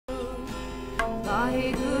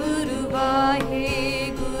Vaheguru,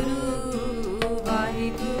 Vaheguru,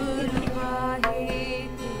 Vaheguru,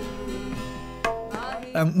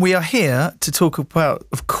 Vaheguru. We are here to talk about,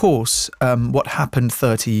 of course, what happened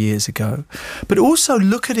 30 years ago, but also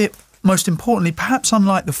look at it, most importantly, perhaps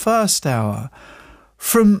unlike the first hour,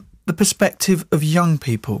 from the perspective of young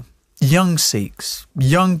people, young Sikhs,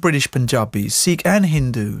 young British Punjabis, Sikh and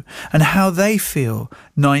Hindu, and how they feel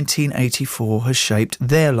 1984 has shaped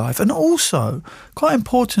their life. And also, quite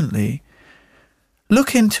importantly,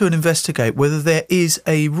 look into and investigate whether there is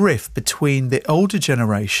a rift between the older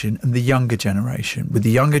generation and the younger generation, with the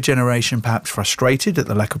younger generation perhaps frustrated at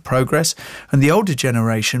the lack of progress, and the older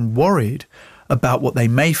generation worried about what they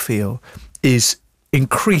may feel is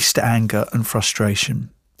increased anger and frustration,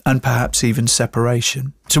 and perhaps even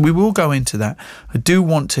separation. So we will go into that. I do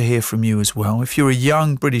want to hear from you as well. If you're a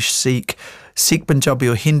young British Sikh, Sikh Punjabi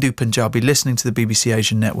or Hindu Punjabi listening to the BBC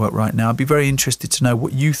Asian Network right now, I'd be very interested to know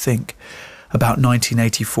what you think about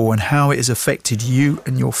 1984 and how it has affected you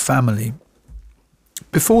and your family.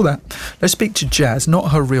 Before that, let's speak to Jazz,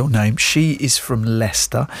 not her real name. She is from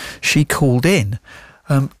Leicester. She called in.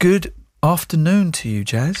 Good afternoon to you,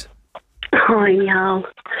 Jazz. Hi, Nihal.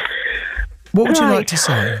 What would you like to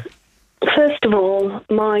say? First of all,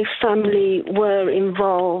 my family were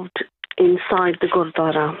involved inside the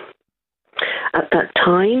Gurdwara at that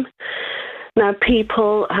time. Now,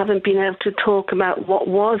 people haven't been able to talk about what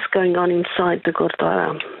was going on inside the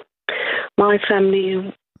Gurdwara. My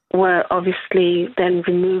family were obviously then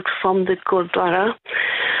removed from the Gurdwara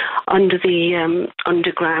under the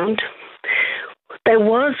underground. There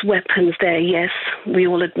was weapons there, yes, we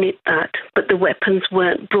all admit that, but the weapons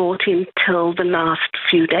weren't brought in till the last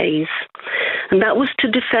few days. And that was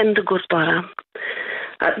to defend the Gurdwara.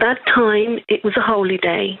 At that time, it was a holy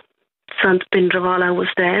day. Sant Bhindranwala was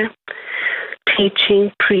there,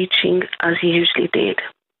 teaching, preaching, as he usually did.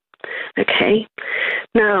 Okay?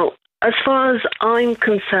 Now, as far as I'm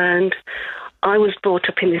concerned, I was brought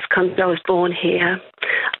up in this country, I was born here,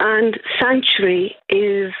 and sanctuary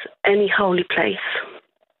is any holy place.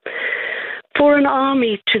 For an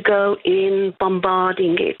army to go in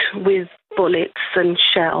bombarding it with bullets and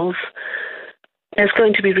shells, there's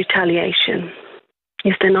going to be retaliation,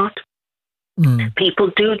 is there not?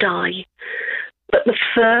 People do die. But the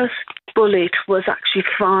first bullet was actually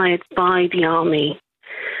fired by the army.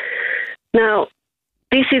 Now,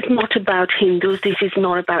 this is not about Hindus, this is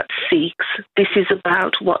not about Sikhs, this is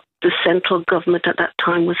about what the central government at that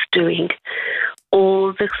time was doing.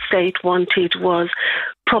 All the state wanted was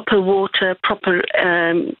proper water, proper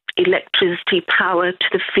electricity, power to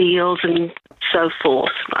the fields and so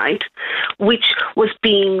forth, right? Which was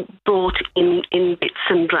being brought in bits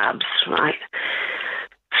and drabs, right?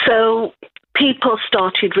 So people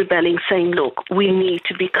started rebelling, saying, look, we need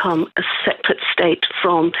to become a separate state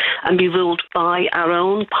from and be ruled by our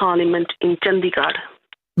own parliament in Chandigarh.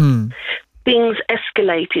 Things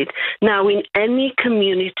escalated. Now, in any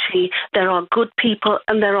community, there are good people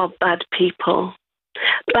and there are bad people.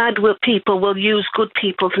 Bad people will use good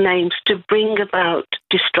people's names to bring about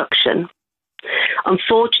destruction.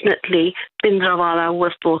 Unfortunately, Bhindranwala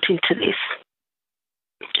was brought into this.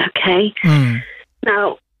 Okay?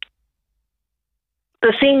 Now,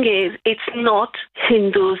 the thing is, it's not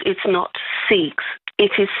Hindus, it's not Sikhs.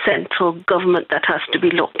 It is central government that has to be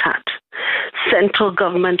looked at. Central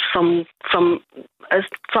government, from as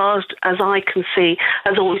far as I can see,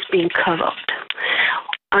 has always been corrupt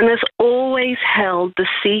and has always held the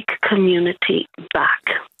Sikh community back.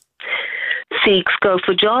 Sikhs go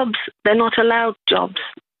for jobs, they're not allowed jobs.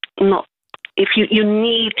 Not if you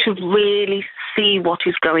need to really see what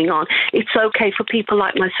is going on. It's okay for people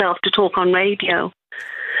like myself to talk on radio.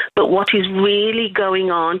 But what is really going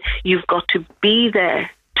on, you've got to be there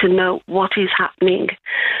to know what is happening.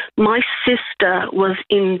 My sister was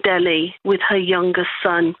in Delhi with her younger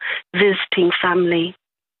son visiting family.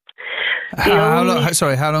 How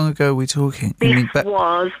long ago are we talking?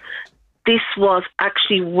 This was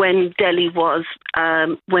actually when Delhi was,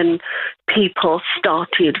 when people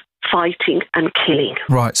started fighting and killing.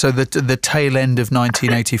 Right, so the tail end of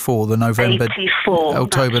 1984, the November, 84,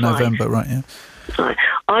 October, right. November, right, yeah.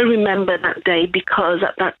 I remember that day because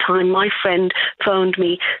at that time my friend phoned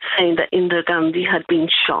me saying that Indira Gandhi had been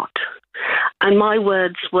shot. And my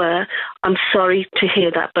words were, I'm sorry to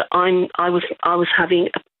hear that, but I was having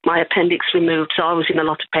my appendix removed, so I was in a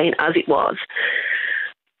lot of pain as it was.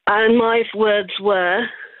 And my words were,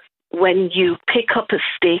 when you pick up a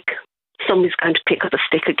stick, somebody's going to pick up a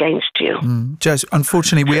stick against you. Jazz,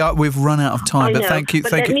 unfortunately, we've run out of time. I But know, thank you.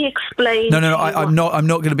 but Thank let you. me explain. No. I'm not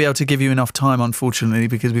going to be able to give you enough time, unfortunately,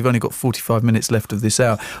 because we've only got 45 minutes left of this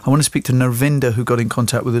hour. I want to speak to Narvinda, who got in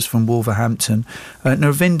contact with us from Wolverhampton.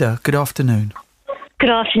 Narvinda, good afternoon. Good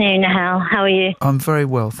afternoon, Nihal. How are you? I'm very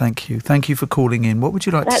well, thank you. Thank you for calling in. What would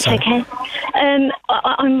you like to say? That's okay.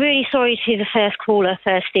 I'm really sorry to the first caller,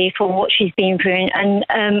 firstly, for what she's been through.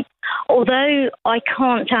 And although I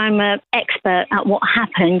can't say I'm an expert at what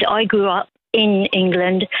happened, I grew up in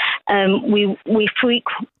England. We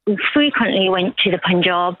frequently went to the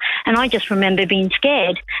Punjab, and I just remember being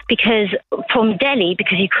scared because from Delhi,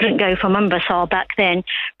 because you couldn't go from Amritsar back then,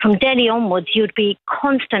 from Delhi onwards, you'd be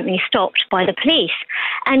constantly stopped by the police.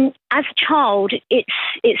 And as a child,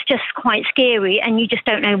 it's just quite scary, and you just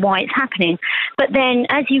don't know why it's happening. But then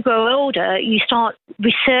as you grow older, you start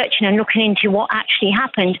researching and looking into what actually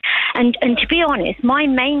happened. And to be honest, my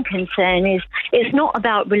main concern is it's not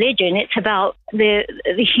about religion, it's about the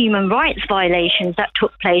human rights violations that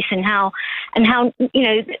took place and how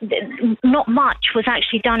not much was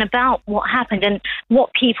actually done about what happened, and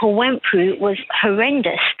what people went through was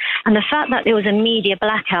horrendous. And the fact that there was a media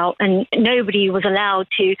blackout and nobody was allowed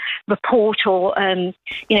to report, or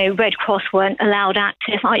Red Cross weren't allowed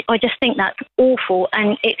access, I just think that's awful,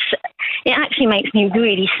 and it actually makes me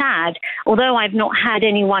really sad. Although I've not had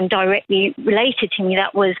anyone directly related to me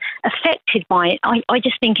that was affected by it, I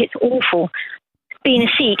just think it's awful, being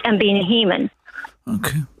a Sikh and being a human.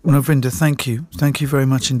 Okay. Narvinda, thank you. Thank you very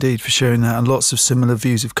much indeed for sharing that, and lots of similar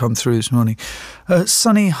views have come through this morning.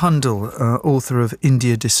 Sunny Hundal, author of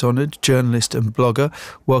India Dishonoured, journalist and blogger,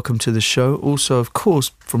 welcome to the show. Also, of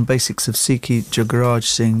course, from Basics of Sikhi, Jagraj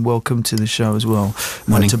Singh, welcome to the show as well.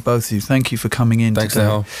 Morning. To both of you. Thank you for coming in Thanks, today.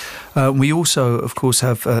 Nihal. We also, of course,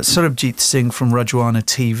 have Sarbjit Singh from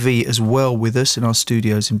RajoanaTV as well with us in our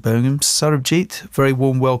studios in Birmingham. Sarbjit, very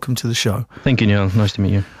warm welcome to the show. Thank you, Nihal. Nice to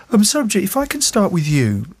meet you. Sarbjit, if I can start with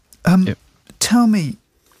you, Yep. tell me,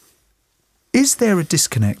 is there a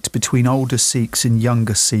disconnect between older Sikhs and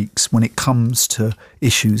younger Sikhs when it comes to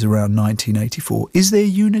issues around 1984? Is there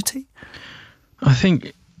unity? I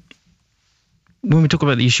think when we talk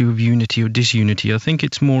about the issue of unity or disunity, I think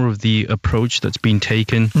it's more of the approach that's been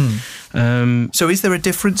taken. So is there a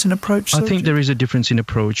difference in approach? I think there is a difference in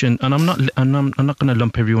approach, and I'm not going to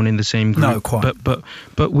lump everyone in the same group. No, quite.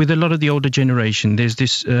 But with a lot of the older generation, there's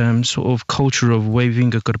this sort of culture of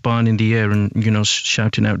waving a kurban in the air and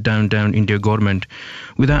shouting out down India government,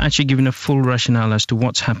 without actually giving a full rationale as to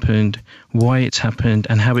what's happened, why it's happened,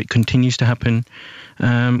 and how it continues to happen.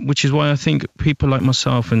 Which is why I think people like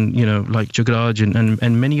myself and like Jagraj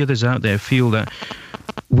and many others out there feel that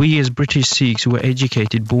we as British Sikhs who are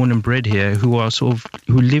educated, born and bred here, who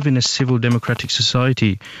live in a civil democratic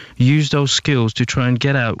society, use those skills to try and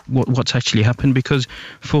get out what's actually happened. Because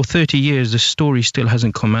for 30 years the story still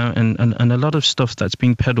hasn't come out, and a lot of stuff that's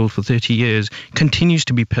been peddled for 30 years continues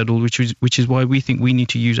to be peddled, which is why we think we need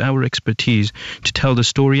to use our expertise to tell the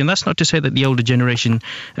story. And that's not to say that the older generation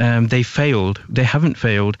they failed. They haven't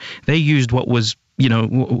failed. They used what was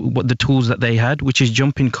what the tools that they had, which is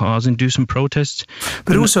jump in cars and do some protests.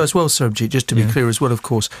 But also as well, Sarbjit, just to be clear as well, of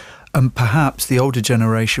course, perhaps the older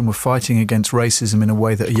generation were fighting against racism in a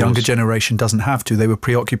way that a younger generation doesn't have to. They were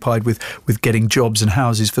preoccupied with getting jobs and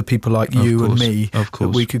houses for people like you and me,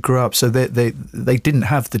 that we could grow up. So they didn't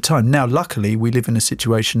have the time. Now, luckily, we live in a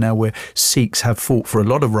situation now where Sikhs have fought for a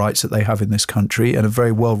lot of rights that they have in this country and are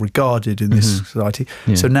very well regarded in this society.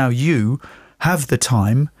 Yeah. So now you have the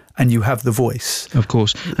time and you have the voice. Of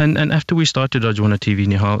course. And after we started RajoanaTV,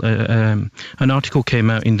 Nihal, an article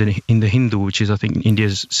came out in the Hindu, which is, I think,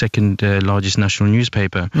 India's second largest national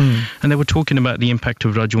newspaper. And they were talking about the impact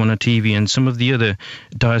of RajoanaTV and some of the other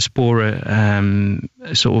diaspora and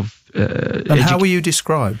how were you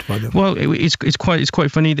described by them? Well, it's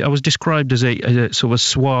quite funny. I was described as a sort of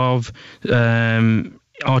suave,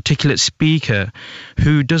 articulate speaker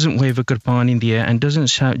who doesn't wave a kurban in the air and doesn't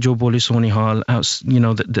shout "Jo bole so Nihal" out.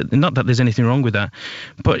 Not that there's anything wrong with that,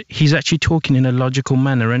 but he's actually talking in a logical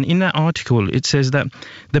manner. And in that article, it says that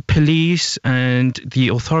the police and the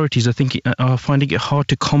authorities are finding it hard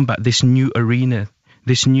to combat this new arena,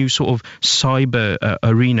 this new sort of cyber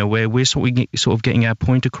arena where we're sort of getting our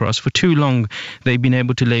point across. For too long, they've been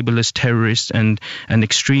able to label us terrorists and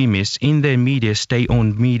extremists in their media,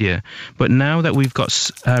 state-owned media. But now that we've got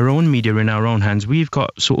our own media in our own hands, we've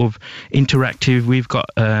got sort of interactive, we've got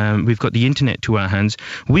the internet to our hands,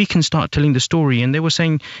 we can start telling the story. And they were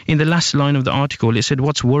saying in the last line of the article, it said,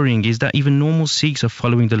 what's worrying is that even normal Sikhs are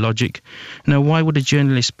following the logic. Now, why would a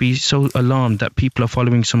journalist be so alarmed that people are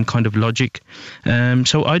following some kind of logic?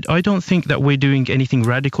 So I don't think that we're doing anything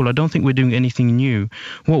radical. I don't think we're doing anything new.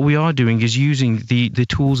 What we are doing is using the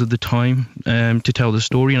tools of the time to tell the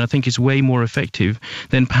story, and I think it's way more effective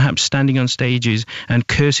than perhaps standing on stages and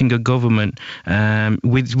cursing a government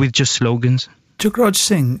with just slogans. Jagraj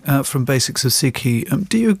Singh from Basics of Sikhi,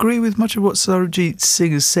 do you agree with much of what Sarbjit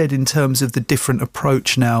Singh has said in terms of the different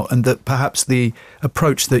approach now, and that perhaps the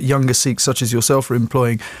approach that younger Sikhs such as yourself are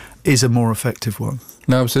employing is a more effective one?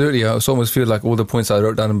 No, absolutely. I almost feel like all the points I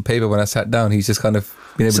wrote down on paper when I sat down, he's just kind of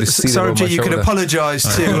been able to see them on my shoulder. Sarbjit, you can apologise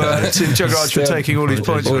to Jagraj for taking all these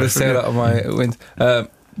points. All the sail out of my wind.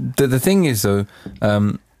 The thing is, though,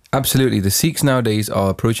 absolutely, the Sikhs nowadays are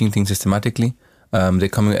approaching things systematically. They're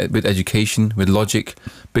coming with education, with logic,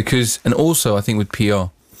 and also I think with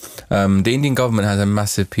PR. The Indian government has a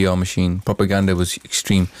massive PR machine. Propaganda was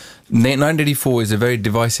extreme. 1984 is a very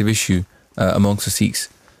divisive issue amongst the Sikhs.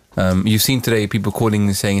 You've seen today people calling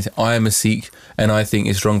and saying, I am a Sikh and I think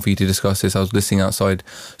it's wrong for you to discuss this. I was listening outside.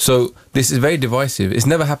 So this is very divisive. It's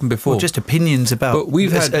never happened before. Well, just opinions about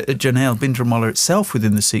Nihal Bindramala itself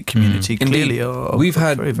within the Sikh community clearly are we've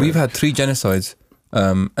had very three genocides.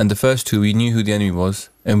 And the first two, we knew who the enemy was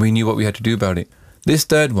and we knew what we had to do about it. This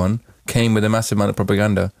third one came with a massive amount of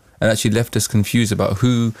propaganda and actually left us confused about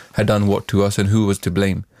who had done what to us and who was to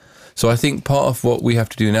blame. So I think part of what we have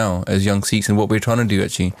to do now as young Sikhs, and what we're trying to do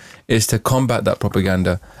actually, is to combat that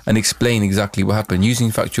propaganda and explain exactly what happened using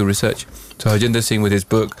factual research. So Harjinder Singh with his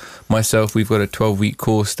book, myself, we've got a 12-week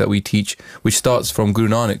course that we teach, which starts from Guru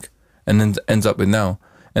Nanak and then ends up with now.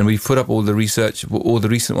 And we've put up all the research, all the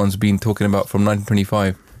recent ones been talking about from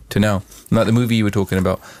 1925 to now. Like the movie you were talking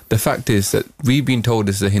about. The fact is that we've been told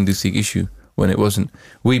this is a Hindu-Sikh issue when it wasn't.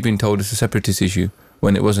 We've been told it's a separatist issue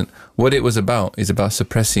when it wasn't. What it was about is about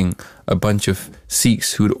suppressing a bunch of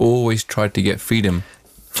Sikhs who'd always tried to get freedom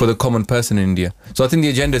for the common person in India. So I think the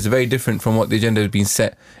agenda is very different from what the agenda has been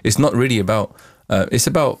set. It's not really about, it's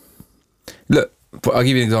about, look, I'll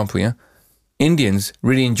give you an example, yeah? Indians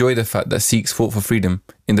really enjoy the fact that Sikhs fought for freedom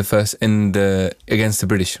against the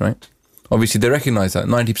British, right? Obviously, they recognise that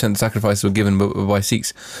 90% of the sacrifices were given by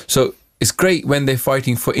Sikhs. So it's great when they're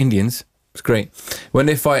fighting for Indians. It's great. When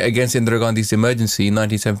they fight against Indira Gandhi's emergency in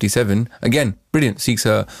 1977, again, brilliant. Sikhs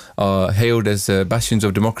are hailed as bastions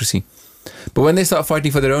of democracy. But when they start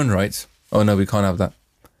fighting for their own rights, oh no, we can't have that.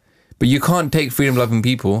 But you can't take freedom-loving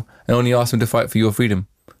people and only ask them to fight for your freedom.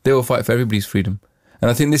 They will fight for everybody's freedom. And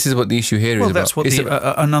I think this is what the issue here is about. Well, that's what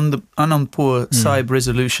the Anandpur Sahib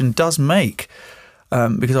resolution does make,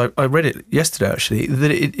 because I read it yesterday, actually, that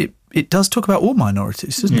it does talk about all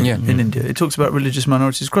minorities, doesn't it, in India? It talks about religious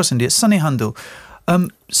minorities across India. Sunny Hundal.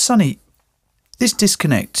 Sunny, this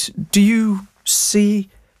disconnect, do you see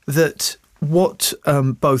that what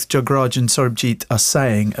both Jagraj and Sarbjit are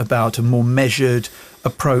saying about a more measured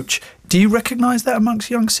approach, do you recognise that amongst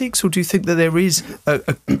young Sikhs, or do you think that there is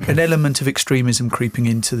an element of extremism creeping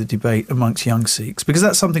into the debate amongst young Sikhs? Because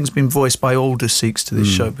that's something that's been voiced by older Sikhs to this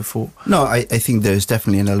show before. No, I think there's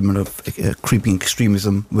definitely an element of creeping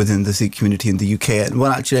extremism within the Sikh community in the UK. And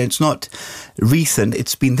well, actually, it's not recent.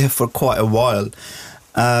 It's been there for quite a while.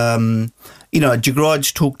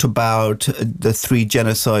 Jagraj talked about the 3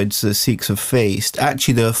 genocides the Sikhs have faced.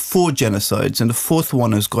 Actually, there are 4 genocides, and the 4th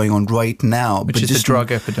one is going on right now. Which is the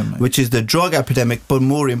drug epidemic. Which is the drug epidemic, but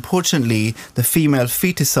more importantly, the female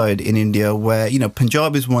feticide in India, where,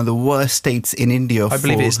 Punjab is one of the worst states in India. I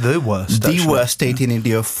believe it's the worst. The worst state in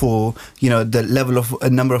India for, the level of a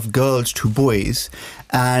number of girls to boys.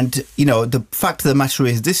 And, the fact of the matter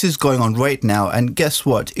is this is going on right now. And guess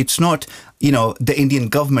what? It's not, the Indian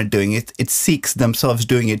government doing it. It's Sikhs themselves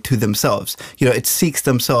doing it to themselves. It's Sikhs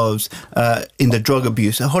themselves in the drug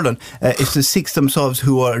abuse. Hold on. It's the Sikhs themselves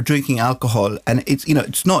who are drinking alcohol. And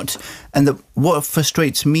it's not. And what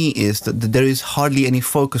frustrates me is that there is hardly any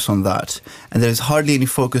focus on that. And there is hardly any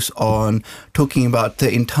focus on talking about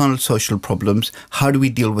the internal social problems. How do we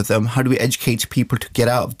deal with them? How do we educate people to get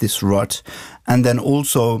out of this rut? And then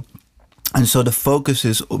also, and so the focus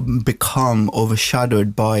has become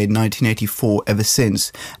overshadowed by 1984 ever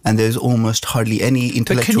since, and there's almost hardly any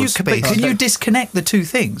intellectual space. But can you disconnect the two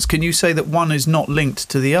things? Can you say that one is not linked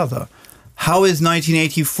to the other? How is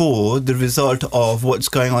 1984 the result of what's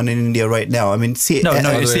going on in India right now? I mean, it's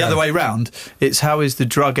the other way round. It's how is the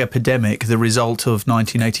drug epidemic the result of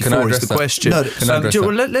 1984 is the question. No,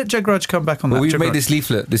 let Jagraj come back on that. We've made this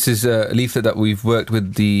leaflet. This is a leaflet that we've worked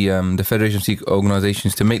with the Federation of Sikh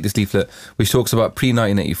organisations to make this leaflet, which talks about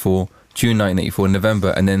pre-1984, June 1984,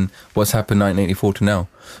 November, and then what's happened 1984 to now.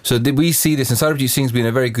 So did we see this? And Sarbjit Singh's been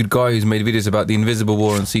a very good guy who's made videos about the invisible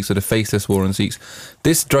war on Sikhs or the faceless war on Sikhs.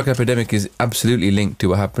 This drug epidemic is absolutely linked to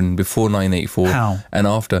what happened before 1984 and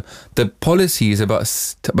after. The policy is about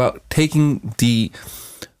taking the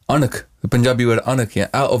anak, the Punjabi word anak,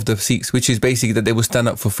 out of the Sikhs, which is basically that they will stand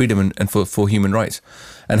up for freedom and for human rights.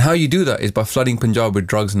 And how you do that is by flooding Punjab with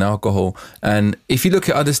drugs and alcohol. And if you look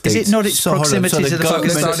at other states... Is it not its proximity to the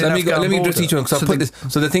Pakistani Let me address each one, because I put this...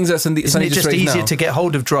 So the things that Sunny isn't it just easier now, to get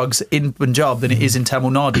hold of drugs in Punjab than it is in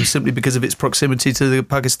Tamil Nadu, simply because of its proximity to the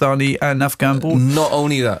Pakistani and Afghan border? Not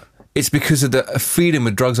only that, it's because of the freedom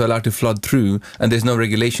that drugs are allowed to flood through, and there's no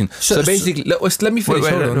regulation. So basically, let me finish.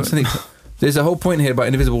 Hold on. There's a whole point here about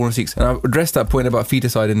indivisible war on Sikhs, and I've addressed that point about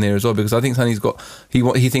feticide in there as well, because I think Sunny's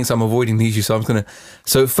he thinks I'm avoiding the issue, so I'm going to...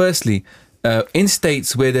 So firstly, in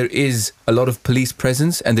states where there is a lot of police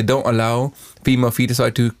presence and they don't allow female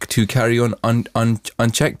feticide to carry on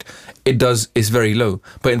unchecked, it's very low.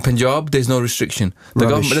 But in Punjab, there's no restriction. The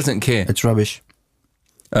government doesn't care. It's rubbish.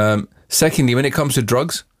 Secondly, when it comes to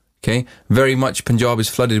drugs, okay, very much Punjab is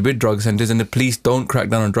flooded with drug centres, and the police don't crack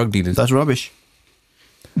down on drug dealers. That's rubbish.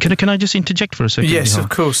 Can I just interject for a second? Yes, of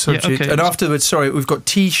course. Yeah, okay. And afterwards, we've got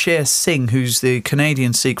Sher Singh, who's the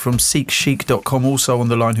Canadian Sikh from SikhChic.com, also on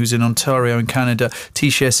the line, who's in Ontario in Canada.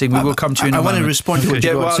 Sher Singh, we will come to you in a moment. I want to respond to what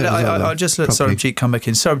you said. I'll just let Sarbjit come back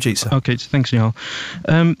in. Sarbjit, sir. Okay, thanks, Nihal.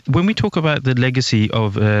 When we talk about the legacy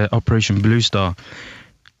of Operation Blue Star,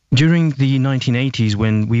 during the 1980s,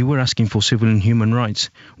 when we were asking for civil and human rights,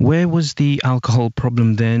 where was the alcohol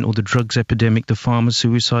problem then, or the drugs epidemic, the farmer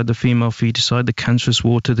suicide, the female feticide, the cancerous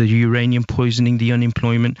water, the uranium poisoning, the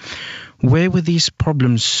unemployment? Where were these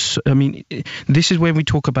problems? I mean, this is where we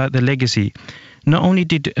talk about the legacy. Not only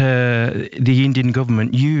did the Indian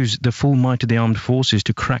government use the full might of the armed forces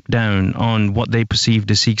to crack down on what they perceived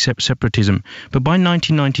as Sikh separatism, but by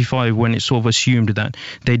 1995, when it sort of assumed that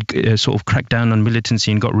they'd sort of cracked down on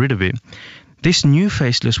militancy and got rid of it, this new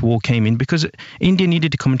faceless war came in because India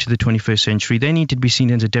needed to come into the 21st century. They needed to be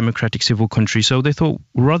seen as a democratic civil country. So they thought,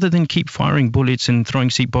 rather than keep firing bullets and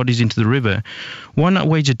throwing Sikh bodies into the river, why not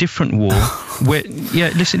wage a different war? Where,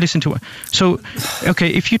 listen to it. So, okay,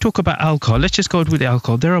 if you talk about alcohol, let's just go with the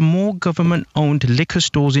alcohol. There are more government-owned liquor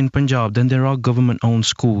stores in Punjab than there are government-owned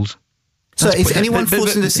schools. So is anyone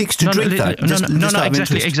forcing the Sikhs to drink that? No,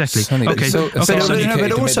 exactly. Okay,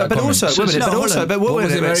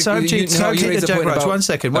 Jagraj, one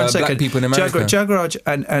second. Jagraj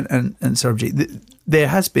and Sarbjit, there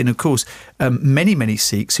has been, of course, many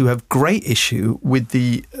Sikhs who have great issue with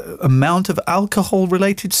the amount of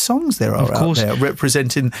alcohol-related songs there are out there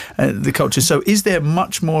representing the culture. So is there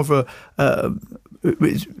much more of a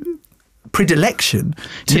predilection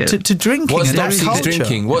to drinking? What stops Sikhs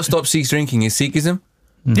drinking? What stops Sikhs drinking is Sikhism.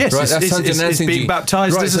 Yes, right, it's being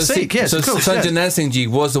baptised as a Sikh. Yes, so Sanjay Singh Ji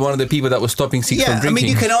was one of the people that was stopping Sikhs from drinking. I mean,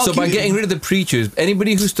 you can argue, so by getting rid of the preachers,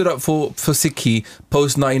 anybody who stood up for Sikhi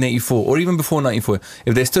post 1984 or even before 1984,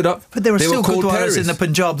 if they stood up, but there are they still were called Gurdwaras in the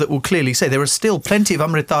Punjab that will clearly say there are still plenty of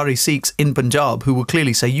Amritari Sikhs in Punjab who will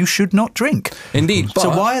clearly say you should not drink. Indeed.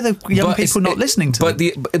 So why are the young people not listening to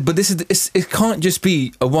them? But this is it can't just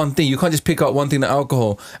be a one thing. You can't just pick out one thing, the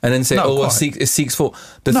alcohol, and then say, it's Sikhs' fault.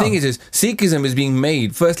 The thing is Sikhism is being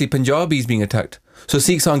made. Firstly, Punjabi is being attacked. So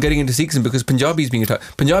Sikhs aren't getting into Sikhism because Punjabi is being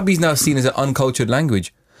attacked. Punjabi is now seen as an uncultured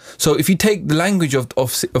language. So if you take the language of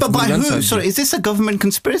but by who? Sorry, is this a government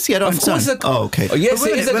conspiracy? I don't understand. Okay. Oh, yes,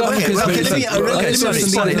 it is a government conspiracy.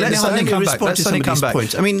 Let Sonny come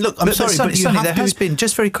back. I mean, look, I'm sorry, but there has been,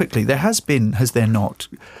 just very quickly, has there not,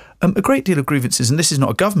 a great deal of grievances, and this is not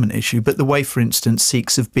a government issue, but the way, for instance,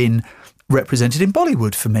 Sikhs have been represented in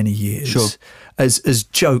Bollywood for many years as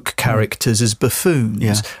joke characters, as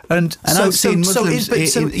buffoons. And so, I've seen Muslims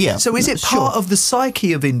so is it part of the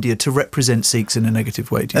psyche of India to represent Sikhs in a negative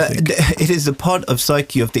way, do you think? It is a part of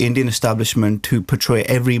psyche of the Indian establishment to portray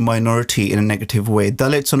every minority in a negative way.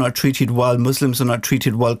 Dalits are not treated well, Muslims are not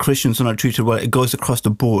treated well, Christians are not treated well. It goes across the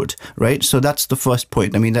board, right? So that's the first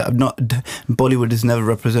point. I mean, Bollywood is never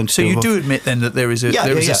represented. So you do admit then that there is a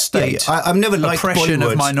state I've never liked oppression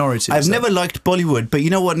Bollywood. Of minorities. I've never liked Bollywood, but you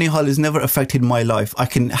know what, Nihal, has never affected my life. I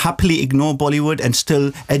can happily ignore Bollywood and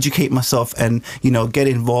still educate myself and, get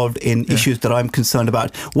involved in issues that I'm concerned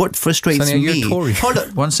about. What frustrates me... Hold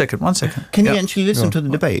on. One second. Can you actually listen to the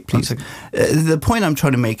debate, please? The point I'm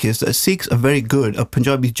trying to make is that Sikhs are very good,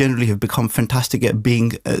 Punjabis generally have become fantastic at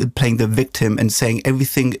playing the victim and saying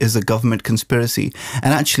everything is a government conspiracy.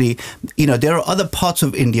 And actually, there are other parts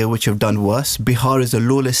of India which have done worse. Bihar is a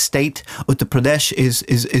lawless state. Uttar Pradesh is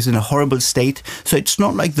in a horrible state. So it's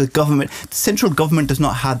not like the government... central government does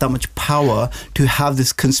not have that much power to have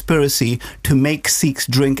this conspiracy to make Sikhs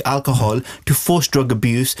drink alcohol, to force drug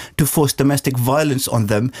abuse, to force domestic violence on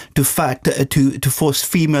them, to force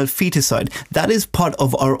female feticide. That is part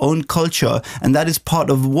of our own culture, and that is part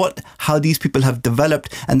of how these people have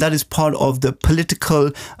developed, and that is part of the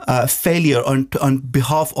political failure on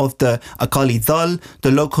behalf of the Akali Dal,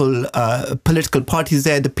 the local political parties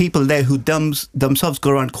there, the people there who themselves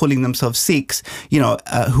go around calling themselves Sikhs,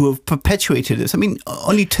 who have perpetuated this. I mean,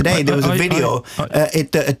 only today there was a video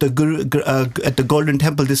at the Golden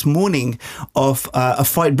Temple this morning of a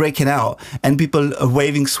fight breaking out and people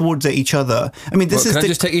waving swords at each other. I mean, Can I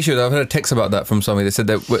just take issue? I've heard a text about that from somebody. They said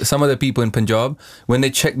that some of the people in Punjab, when they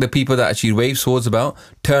checked the people that actually wave swords about,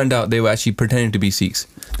 turned out they were actually pretending to be Sikhs.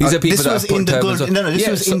 These are people that have put turbans on. This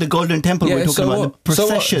was in the Golden Temple. We're talking about the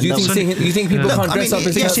procession. Do you think people can't dress up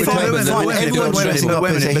as Sikhs? Everyone's dressing up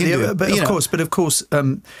as a Hindu. But of course,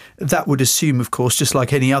 that would assume, of course, just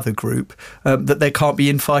like any other group, that there can't be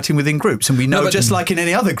infighting within groups. And we know, just like in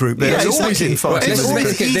any other group, there's always infighting. Even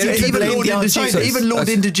Lord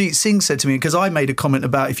Inderjeet Singh said to me, because I made a comment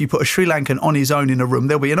about if you put a Sri Lankan on his own in a room,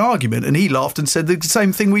 the'll be an argument. And he laughed and said the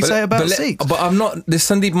same thing we say about Sikhs. But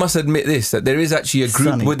Sandeep must admit this, that there is actually a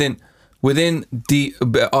group within the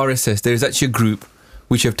RSS, there is actually a group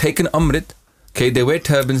which have taken Amrit. Okay, they wear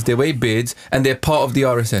turbans, they wear beards, and they're part of the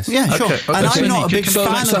RSS. Yeah, sure. Okay. And I'm not a big fan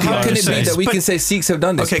of the RSS. So how can it be that we can say Sikhs have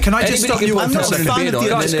done this? Okay, can I just stop you? I'm not a fan of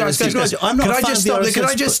the RSS. Can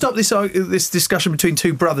I just stop this discussion between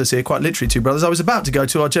two brothers here? Quite literally, two brothers. I was about to go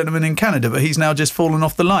to our gentleman in Canada, but he's now just fallen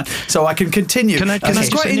off the line, so I can continue. It's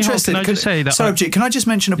quite interesting. Sarbjit, can I just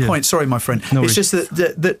mention a point? Sorry, my friend. It's just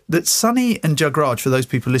that Sunny and Jagraj, for those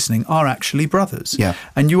people listening, are actually brothers. Yeah.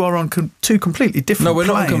 And you are on two completely different. No, we're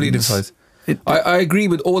not on planes. completely different sides. I agree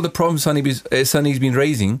with all the problems Sunny's been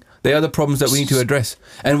raising. They are the problems that we need to address,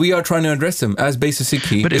 and we are trying to address them as Basic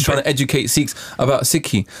Sikhi is trying to educate Sikhs about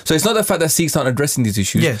Sikhi. So it's not the fact that Sikhs aren't addressing these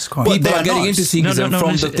issues. Yes, quite. People are getting into Sikhism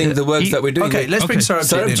from the works that we're doing. Okay, let's bring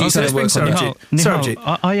Sarbjit.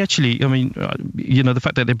 Sarbjit. I actually, the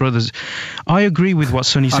fact that they're brothers, I agree with what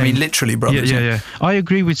Sunny's saying. I mean, literally brothers. Yeah. I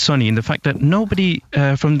agree with Sunny in the fact that nobody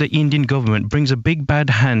from the Indian government brings a big bad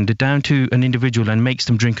hand down to an individual and makes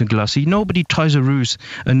them drink a glass. Nobody ties a noose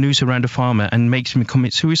around a farmer and makes him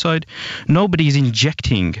commit suicide. Nobody is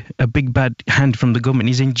injecting a big bad hand from the government.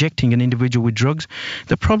 He's injecting an individual with drugs.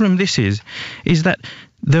 The problem is that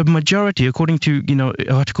the majority, according to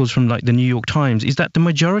articles from like the New York Times, is that the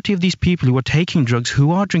majority of these people who are taking drugs,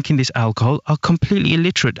 who are drinking this alcohol, are completely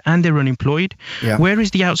illiterate and they're unemployed. Yeah. Where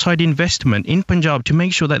is the outside investment in Punjab to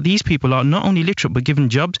make sure that these people are not only literate but given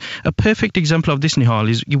jobs? A perfect example of this, Nihal,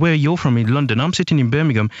 is where you're from in London. I'm sitting in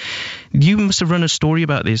Birmingham. You must have run a story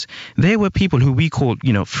about this. There were people who we call,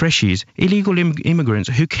 freshies, illegal immigrants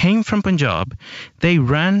who came from Punjab. They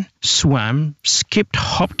ran, swam, skipped,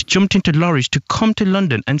 hopped, jumped into lorries to come to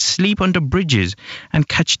London and sleep under bridges and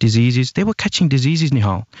catch diseases. They were catching diseases,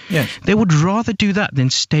 Nihal. Yes. They would rather do that than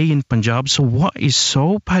stay in Punjab. So what is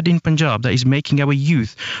so bad in Punjab that is making our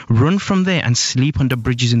youth run from there and sleep under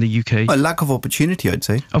bridges in the UK? A lack of opportunity, I'd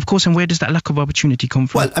say. Of course, and where does that lack of opportunity come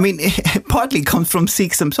from? Well, I mean, it partly comes from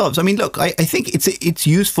Sikhs themselves. I mean, look, I think it's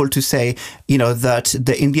useful to say, that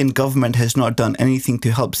the Indian government has not done anything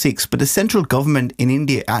to help Sikhs, but the central government in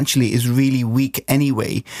India actually is really weak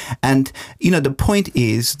anyway. And, the point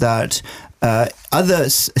is that other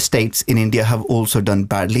states in India have also done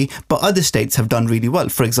badly, but other states have done really well.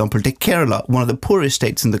 For example, take Kerala, one of the poorest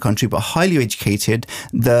states in the country, but highly educated.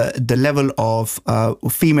 The level of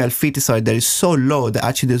female feticide there is so low that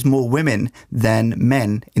actually there's more women than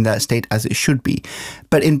men in that state, as it should be.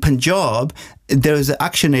 But in Punjab, there was an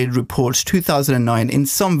Action Aid reports 2009. In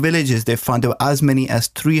some villages, they found there were as many as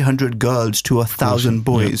 300 girls to 1,000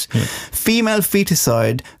 boys. Yeah. Female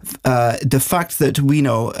feticide, the fact that we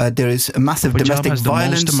know there is a massive domestic violence. Punjab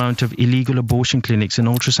has the most amount of illegal abortion clinics and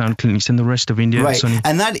ultrasound clinics in the rest of India. Right,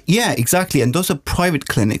 and exactly. And those are private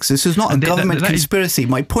clinics. This is not a government conspiracy.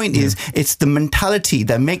 My point is, it's the mentality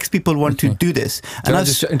that makes people want to do this. Can I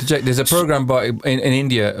just interject? There's a program in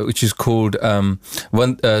India which is called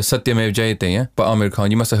Satyamev Jayate, by Amir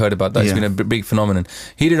Khan. You must have heard about that. It's been a big phenomenon.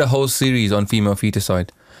 He did a whole series on female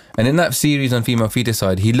feticide. And in that series on female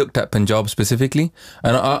feticide, he looked at Punjab specifically,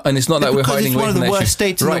 and it's not that we're hiding away from that issue. Because it's one of the worst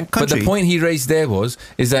states in the country. But the point he raised there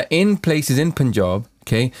is that in places in Punjab,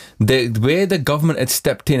 Okay, where the government had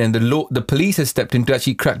stepped in and the police has stepped in to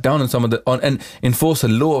actually crack down on some of and enforce the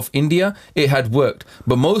law of India, it had worked.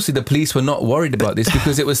 But mostly the police were not worried about this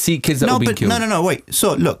because it was Sikh kids that were being killed. No, wait.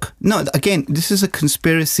 So look, again, this is a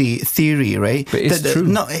conspiracy theory, right? But it's true.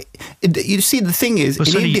 No, you see, the thing is,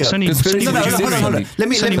 in India. Hold on. Let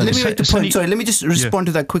me make the point. Sorry, let me just respond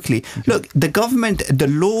to that quickly. Okay. Look, the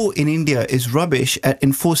law in India is rubbish at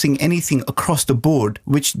enforcing anything across the board,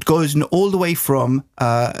 which goes all the way from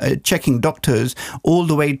checking doctors all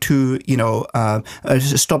the way to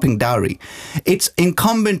stopping dowry. It's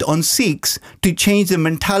incumbent on Sikhs to change the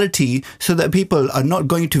mentality so that people are not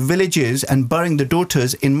going to villages and burying the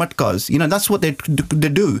daughters in matkas. That's what they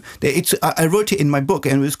do. I wrote it in my book,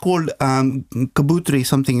 and it was called kabutri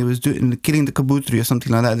something. It was killing the kabutri or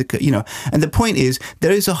something like that. And the point is,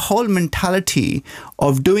 there is a whole mentality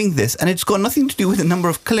of doing this, and it's got nothing to do with the number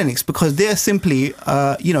of clinics, because they are simply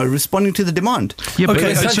responding to the demand. Yeah,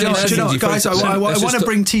 okay, guys, I want to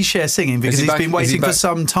bring Sher Singh in because he's been waiting for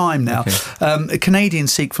some time now. Okay. A Canadian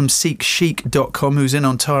Sikh from SikhChic.com who's in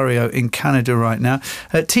Ontario in Canada right now.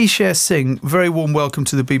 Sher Singh, very warm welcome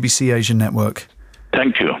to the BBC Asian Network.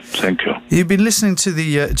 Thank you. You've been listening to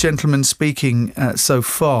the gentleman speaking so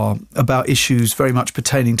far about issues very much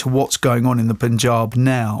pertaining to what's going on in the Punjab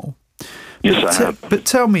now. Yes, I have. But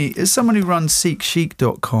tell me, as someone who runs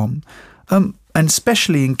SikhChic.com, and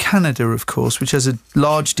especially in Canada, of course, which has a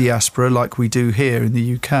large diaspora like we do here in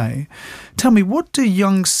the UK, tell me, what do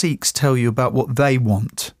young Sikhs tell you about what they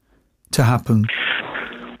want to happen?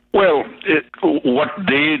 Well, what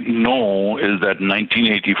they know is that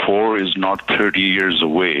 1984 is not 30 years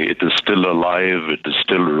away. It is still alive. It is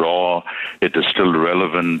still raw. It is still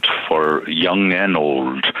relevant for young and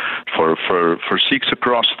old, for Sikhs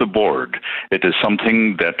across the board. It is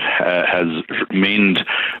something that has remained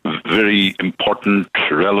very important,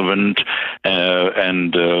 relevant,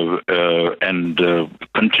 and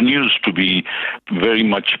continues to be very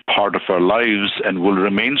much part of our lives, and will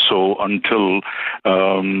remain so until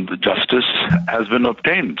justice has been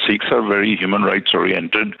obtained. Sikhs are very human rights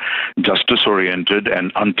oriented, justice oriented,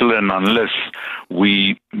 and until and unless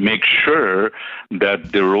we make sure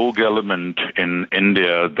that the rogue element in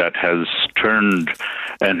India that has turned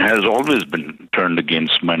and has always been turned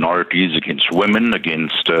against minorities, against women,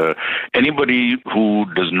 against anybody who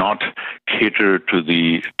does not cater to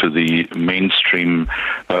the mainstream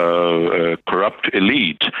corrupt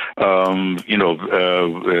elite, until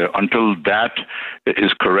that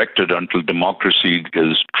is corrected, until democracy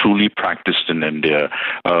is truly practiced in India,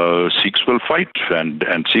 Sikhs will fight, and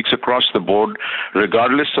Sikhs across the board,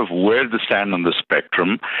 regardless of where they stand on the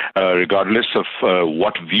spectrum, regardless of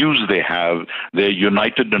what views they have, they're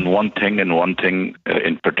united in one thing and one thing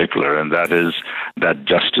in particular, and that is that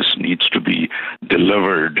justice needs to be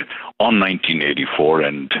delivered on 1984,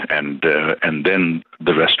 and then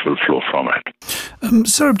the rest will flow from it.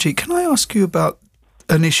 Sarbjit, can I ask you about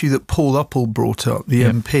an issue that Paul Uppal brought up, the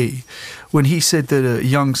MP, when he said that a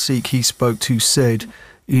young Sikh he spoke to said,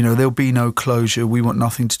 there'll be no closure, we want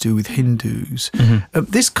nothing to do with Hindus. Mm-hmm.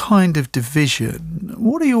 This kind of division,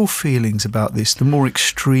 what are your feelings about this, the more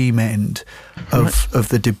extreme end of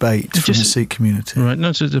the debate from the Sikh community? Right,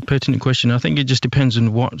 that's a pertinent question. I think it just depends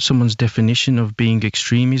on what someone's definition of being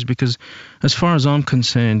extreme is, because as far as I'm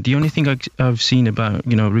concerned, the only thing I've seen about,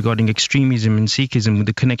 regarding extremism and Sikhism, with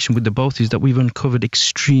the connection with the both, is that we've uncovered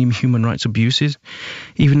extreme human rights abuses,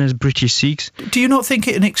 even as British Sikhs. Do you not think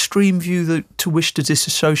it an extreme view to wish to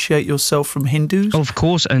disassociate yourself from Hindus? Of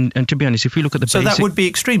course, and to be honest, if we look at the that would be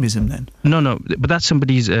extremism then? No, but that's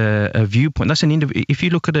somebody's viewpoint. That's an individual. If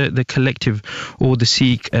you look at the collective or the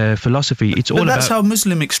Sikh philosophy, it's all about... But that's how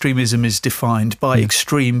Muslim extremism is defined, by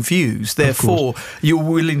extreme views. Therefore, you're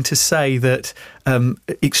willing to say that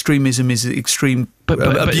extremism is extreme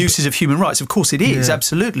abuses of human rights. Of course it is,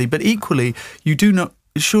 absolutely. But equally,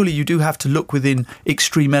 surely you do have to look within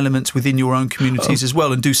extreme elements within your own communities as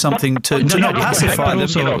well, and do something to not pacify them.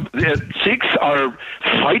 Sikhs are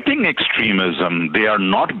fighting extremism. They are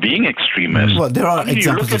not being extremists. Well, there are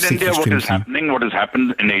examples you look at India, what has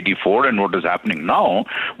happened in 84 and what is happening now,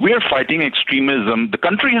 we are fighting extremism. The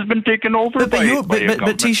country has been taken over by a government.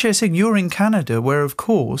 But Sher Singh, you're in Canada, where, of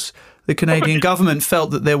course, the Canadian government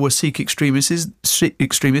felt that there were Sikh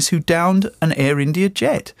extremists who downed an Air India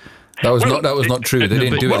jet. That was not true. They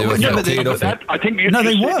didn't do it. They were cleared off it. I think No,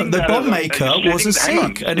 they weren't. The bomb maker was a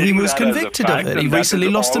Sikh, and he was convicted of it. He recently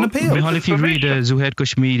lost an appeal. Nihal, if you read Zuhair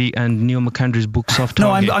Kashmiri and Neil McAndrew's book Soft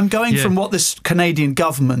Target... No, I'm going from what the Canadian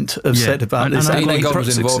government have said about this. The Canadian government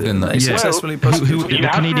was involved in that. They successfully prosecuted. The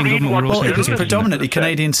Canadian government were also... Well, it was predominantly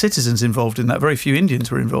Canadian citizens involved in that. Very few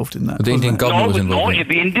Indians were involved in that. But the Indian government was involved in it.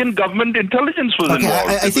 The Indian government intelligence was involved.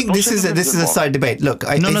 I think this is a side debate. Look,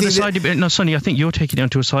 side debate. No, Sonny, I think you're taking it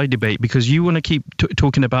onto a side debate because you want to keep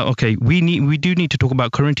talking about, okay, we do need to talk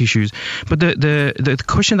about current issues. But the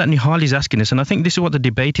question that Nihal is asking us, and I think this is what the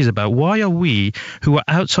debate is about, why are we, who are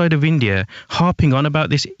outside of India, harping on about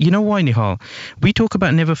this? You know why, Nihal? We talk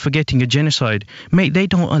about never forgetting a genocide. Mate, they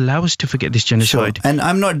don't allow us to forget this genocide. Sure. And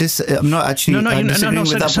I'm not actually disagreeing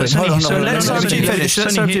with that point. Let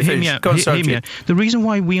Sarbjit finish. The reason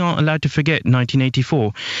why we aren't allowed to forget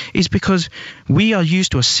 1984 is because we are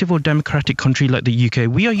used to a civil democratic country like the UK.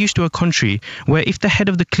 We are used to a country where if the head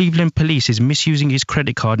of the Cleveland police is misusing his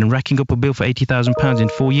credit card and racking up a bill for £80,000 in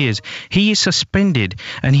 4 years, he is suspended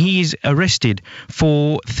and he is arrested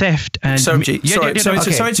for theft. And sorry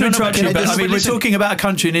to interrupt you, but I mean, we're talking about a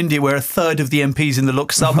country in India where a third of the MPs in the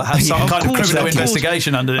Lok Sabha have some kind of criminal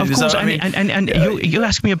investigation under it. Of course, you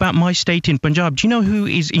ask me about my state in Punjab. Do you know who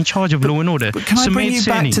is in charge of law and order? But can I bring you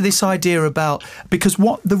back to this idea about, because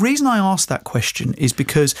the reason I asked that question is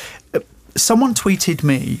because someone tweeted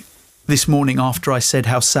me this morning after I said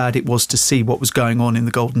how sad it was to see what was going on in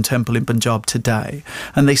the Golden Temple in Punjab today.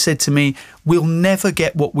 And they said to me, we'll never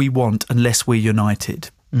get what we want unless we're united.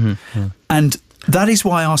 Mm-hmm. And that is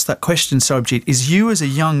why I asked that question, Sarbjit, is you as a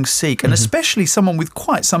young Sikh, and especially someone with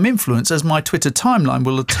quite some influence, as my Twitter timeline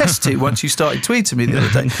will attest to once you started tweeting me the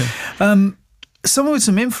other day, someone with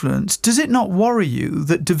some influence, does it not worry you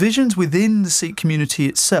that divisions within the Sikh community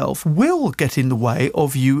itself will get in the way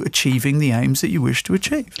of you achieving the aims that you wish to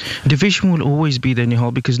achieve? Division will always be there,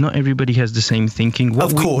 Nihal, because not everybody has the same thinking.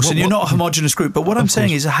 You're not a homogenous group, but what I'm saying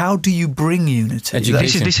is, how do you bring unity?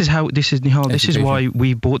 This is why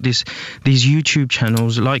we bought these YouTube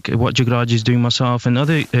channels like what Jagraj is doing, myself and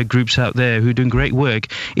other groups out there who are doing great work,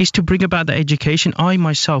 is to bring about the education. I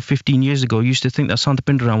myself 15 years ago used to think that Sant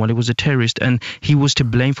Pindarawale was a terrorist and he was to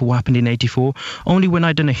blame for what happened in 84. Only when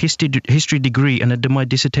I'd done a history degree and I'd done my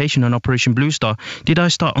dissertation on Operation Blue Star did I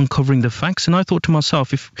start uncovering the facts. And I thought to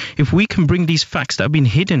myself, if we can bring these facts that have been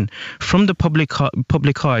hidden from the public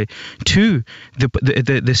eye to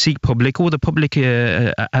the Sikh public or the public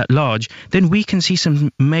at large, then we can see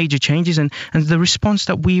some major changes. And the response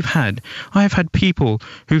that we've had, I have had people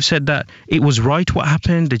who've said that it was right what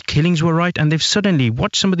happened, the killings were right, and they've suddenly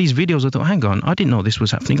watched some of these videos and thought, hang on, I didn't know this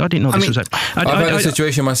was happening. I didn't know this was happening. I've had a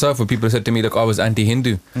situation myself where people said to me, look, I was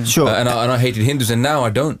anti-Hindu, sure, and I hated Hindus, and now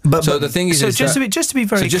I don't. So the thing is, just to be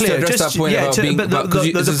very clear, the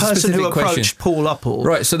person who approached Paul Uppal,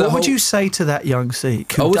 right? So what would you say to that young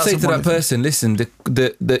Sikh? I would say to that person, listen,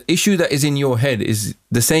 the issue that is in your head is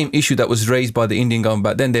the same issue that was raised by the Indian government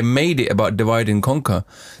back then. They made it about divide and conquer.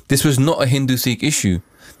 This was not a Hindu-Sikh issue.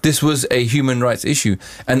 This was a human rights issue,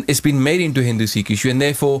 and it's been made into a Hindu-Sikh issue, and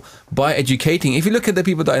therefore, by educating, if you look at the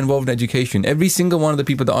people that are involved in education, every single one of the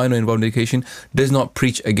people that I know involved in education does not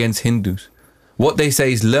preach against Hindus. What they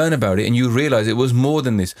say is learn about it, and you realise it was more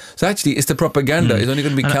than this. So actually, it's the propaganda. It's only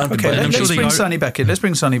going to be countered by... Let's bring Sunny back in.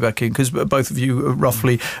 Because both of you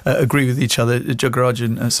roughly agree with each other, Jagraj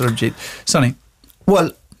and Sarbjit. Sunny? Well,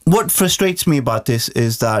 what frustrates me about this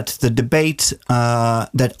is that the debate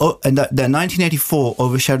that 1984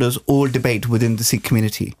 overshadows all debate within the Sikh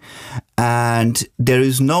community, and there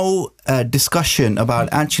is no discussion about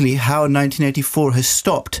actually how 1984 has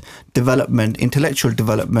stopped development, intellectual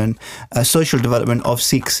development, social development of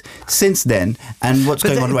Sikhs since then, and what's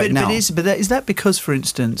going on right now. Is that because, for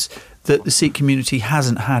instance, that the Sikh community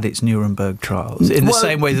hasn't had its Nuremberg trials in the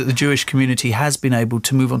same way that the Jewish community has been able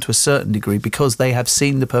to move on to a certain degree because they have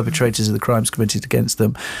seen the perpetrators of the crimes committed against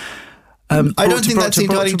them? I don't think that's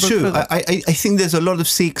entirely true. I think there's a lot of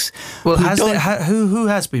Sikhs. Well, who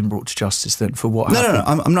has been brought to justice then for what happened?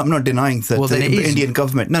 No. I'm not denying that the Indian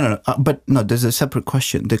government. But there's a separate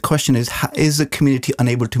question. The question is the community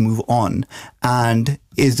unable to move on, and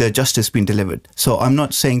is there justice being delivered? So I'm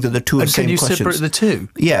not saying that the two are the same questions. Can you separate the two?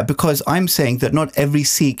 Yeah, because I'm saying that not every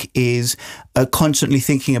Sikh is constantly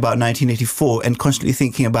thinking about 1984 and constantly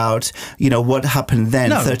thinking about what happened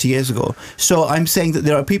then 30 years ago. So I'm saying that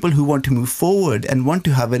there are people who want to move forward and want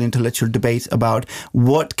to have an intellectual debate about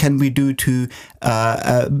what can we do to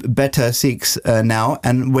better Sikhs now,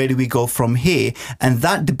 and where do we go from here? And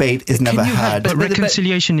that debate is never had. But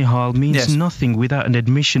reconciliation, Nihal, means nothing without an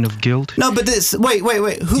admission of guilt. No, but this wait.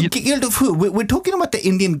 Wait. Who killed of who? We're talking about the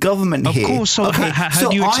Indian government here. Of course. So how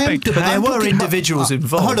do you expect? But there were individuals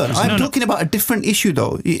involved. Hold on. I'm talking about a different issue,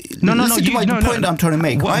 though. Listen to the point I'm trying to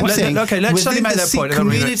make. I'm saying let's within make the that Sikh point.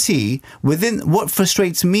 community, what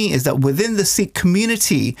frustrates me is that within the Sikh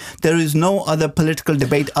community, there is no other political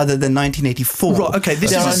debate other than 1984. Right. Okay.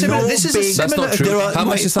 This is a similar. That's not true. How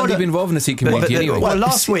much has Sandeep been involved in the Sikh community anyway? Well,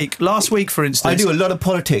 last week, for instance, I do a lot of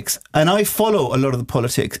politics, and I follow a lot of the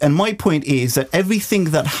politics. And my point is that everything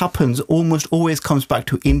that happens almost always comes back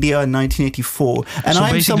to India in 1984. And so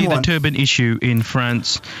I'm basically, the turban issue in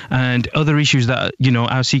France and other issues that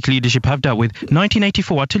our Sikh leadership have dealt with.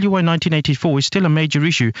 1984. I'll tell you why 1984 is still a major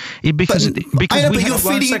issue. Because I know, but you're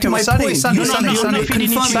feeding into my point. Sunny,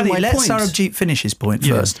 let Sarbjit finish his point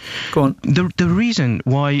first. Go on. The reason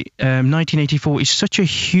why 1984 is such a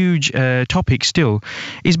huge topic still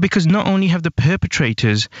is because not only have the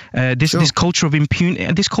perpetrators this culture of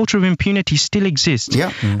impunity still exists.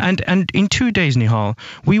 Yeah. And in 2 days, Nihal,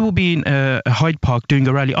 we will be in Hyde Park doing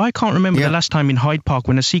a rally. I can't remember the last time in Hyde Park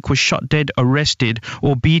when a Sikh was shot dead, arrested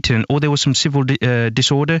or beaten, or there was some civil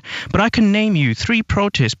disorder. But I can name you 3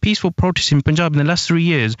 peaceful protests in Punjab in the last 3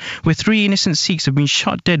 years where 3 innocent Sikhs have been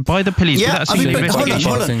shot dead by the police without a single investigation.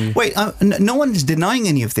 Hold on. Wait, no one is denying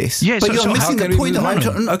any of this. Yeah, but you're missing the point that I'm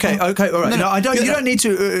trying. Okay, all right. No, you don't need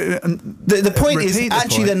to. The point is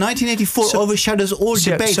actually that 1984 overshadows all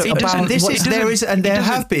debates about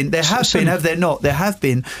there have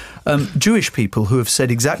been Jewish people who have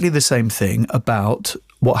said exactly the same thing about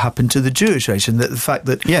what happened to the Jewish nation, that the fact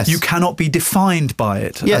that you cannot be defined by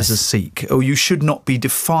it as a Sikh, or you should not be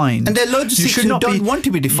defined. And there are loads of Sikhs who don't want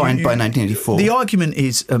to be defined by 1984. The argument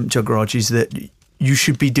is, Jagraj, is that you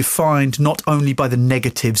should be defined not only by the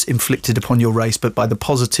negatives inflicted upon your race, but by the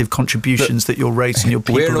positive contributions that your race and your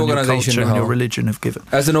people and your culture and your religion have given.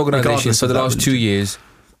 As an organisation, for the last 2 years,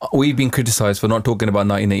 we've been criticised for not talking about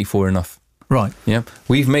 1984 enough. Right. Yeah.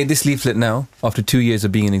 We've made this leaflet now after 2 years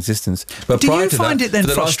of being in existence. But do prior you to find that, it then for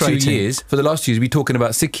the frustrating? for the last 2 years, we're talking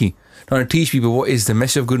about Sikhi, trying to teach people what is the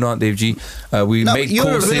message of Guru Nanak Dev Ji. You're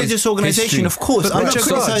a religious organisation, of course. I'm not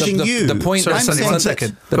criticising you. The point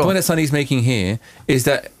that Sunny's making here is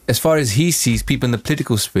that as far as he sees people in the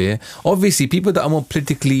political sphere, obviously people that are more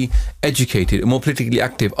politically educated, more politically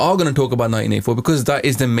active are going to talk about 1984 because that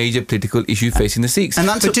is the major political issue facing the Sikhs. And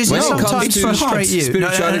that's but does it sometimes frustrate you?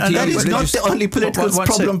 Spirituality, that is not the only political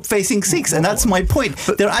problem facing Sikhs, and that's my point.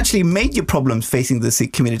 There are actually major problems facing the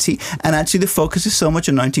Sikh community, and actually the focus is so much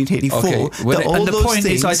on 1984 that all those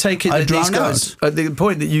things I take it are that these drowned guys, the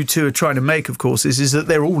point that you two are trying to make, of course, is that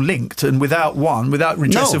they're all linked, and without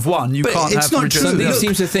redress of one, you can't have redress of the other. Sandeep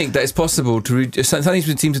seems to think that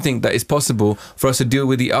it's possible for us to deal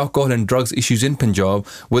with the alcohol and drugs issues in Punjab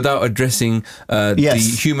without addressing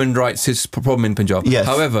the human rights problem in Punjab. Yes.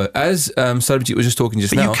 However, as Sarbjit was just talking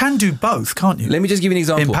just now, you can do both, can't you? Let me just give you an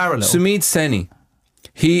example. In parallel. Sumit Saini,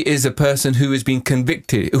 he is a person who has been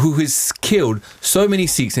convicted, who has killed so many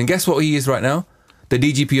Sikhs, and guess what he is right now? The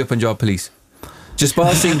DGP of Punjab Police.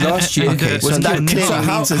 Jaspal Singh last year was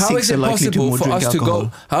how is it possible for us to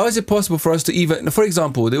go? How is it possible for us to even, for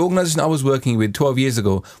example, the organisation I was working with 12 years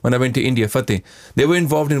ago when I went to India, Fateh, they were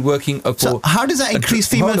involved in working for. So how does that increase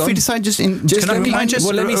female feticide?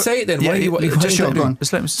 Let me say it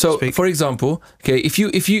then. So, for example, okay,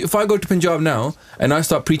 if I go to Punjab now and I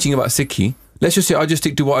start preaching about Sikhi. Let's just say I just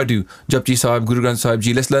stick to what I do. Japji Sahib, Guru Granth Sahib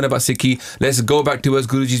Ji. Let's learn about Sikhi. Let's go back towards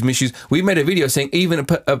Guruji's missions. We made a video saying even a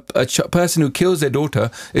person who kills their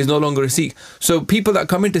daughter is no longer a Sikh. So people that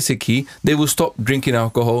come into Sikhi, they will stop drinking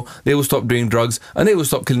alcohol, they will stop doing drugs, and they will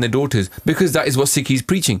stop killing their daughters because that is what Sikhi is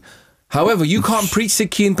preaching. However, you can't preach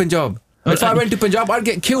Sikhi in Punjab. If I went to Punjab, I'd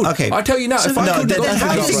get killed. Okay. I tell you now, if I couldn't go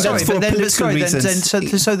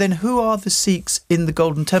So then who are the Sikhs in the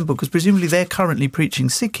Golden Temple? Because presumably they're currently preaching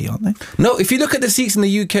Sikhi, aren't they? No, if you look at the Sikhs in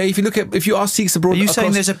the UK, if you ask Sikhs abroad... Are you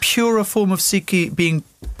saying there's a purer form of Sikhi being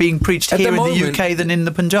preached here in the UK than in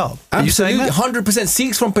the Punjab? Absolutely, 100%.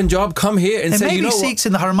 Sikhs from Punjab come here and say, you know what? There may be Sikhs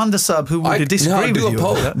in the Harmandir Sahib who would disagree with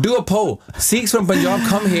you. Do a poll. Sikhs from Punjab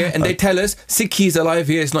come here and they tell us Sikhi is alive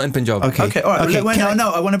here, it's not in Punjab. Okay, all right.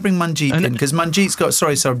 I want to bring Manjeet in because Manjeet's got...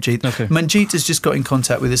 Sorry, Sarbjit. Okay. Manjeet has just got in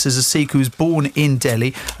contact with us as a Sikh who was born in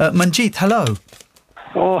Delhi. Manjeet, hello.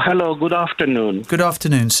 Oh, hello. Good afternoon. Good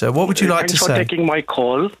afternoon, sir. What would you like to say? Thanks for taking my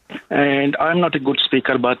call. And I'm not a good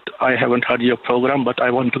speaker, but I haven't heard your program, but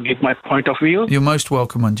I want to give my point of view. You're most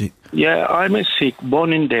welcome, Manjeet. Yeah, I'm a Sikh,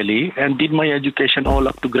 born in Delhi, and did my education all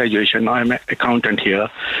up to graduation. I'm an accountant here.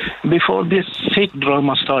 Before this Sikh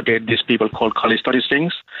drama started, these people called Khalistani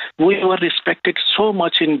Singhs, we were respected so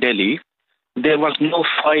much in Delhi. There was no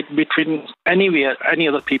fight between any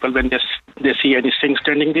other people when they see any Singh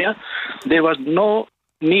standing there. There was no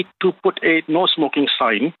need to put a no smoking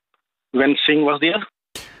sign when Singh was there?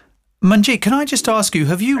 Manjeet, can I just ask you,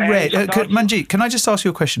 have you And read... Sardar- Manjeet, can I just ask you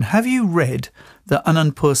a question? Have you read the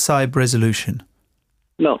Anandpur Sahib resolution?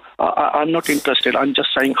 No, I'm not interested. I'm just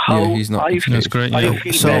saying how Yeah, he's not I interested. feel. That's great, I yeah.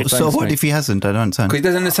 feel So, bad. so what if he hasn't? I don't understand. Because he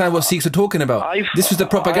doesn't understand what Sikhs are talking about. This was the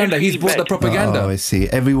propaganda. I He's feel brought the bad. propaganda. Oh, I see.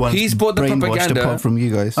 Everyone's He's bought the brainwashed propaganda. apart from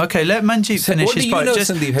you guys. Okay, let Manjeet So finish what his do you part. know,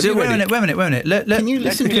 Just- Sandeep? Have so you wait a read minute, wait a minute. Can you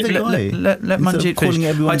listen to the guy? Let Instead of Manjeet calling finish.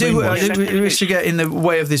 everyone I do brainwashed. wish to get in the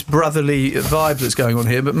way of this brotherly vibe that's going on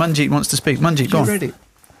here, but Manjeet wants to speak. Manjeet, go on.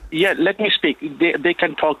 Yeah, let me speak. They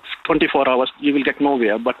can talk 24 hours. You will get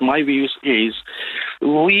nowhere. But my views is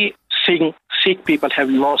we Sikh people have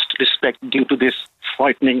lost respect due to this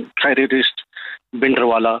frightening terrorist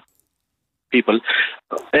Bhindranwala people.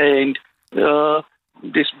 And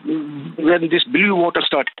this when this blue water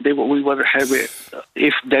started, we were have a,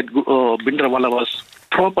 if that Bhindranwala was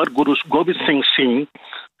proper Guru Gobind Singh,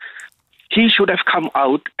 he should have come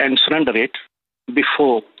out and surrender it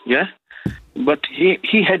before, yeah. But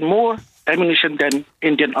he had more ammunition than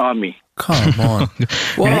Indian army. Come on.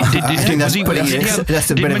 I think that's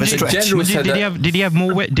a bit of a stretch. General said that- Did he have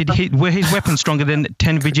more? Were his weapons stronger than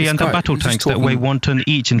 10 Vijayanta guy, battle he's just tanks that weigh talking 1 ton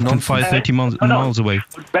each and can fire 30 miles away?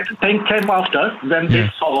 Battle tank came after when Yeah.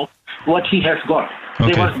 they saw what he has got.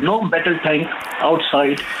 Okay. There was no battle tank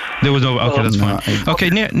outside. There was no. Okay, that's fine. Okay,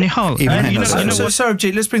 Nihal. So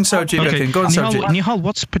Sarbjit, let's bring Sarbjit back in. Go on, Sarbjit. Nihal,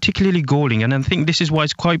 what's particularly galling, and I think this is why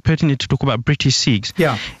it's quite pertinent to talk about British Sikhs.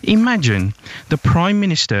 Yeah. Imagine the Prime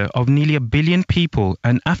Minister of nearly 1 billion people,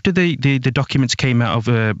 and after the documents came out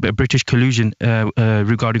of British collusion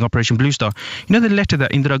regarding Operation Blue Star, you know the letter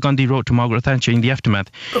that Indira Gandhi wrote to Margaret Thatcher in the aftermath?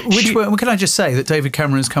 Can I just say that David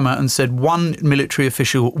Cameron's come out and said one military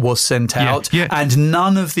official was sent out and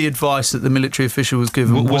none of the advice that the military official was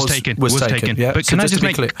given was taken. Yeah, But so can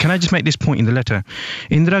I just make this point in the letter?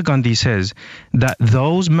 Indira Gandhi says that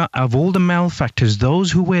those of all the malefactors,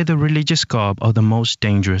 those who wear the religious garb are the most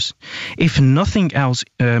dangerous. If nothing else,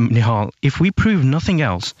 Nihal, if we prove nothing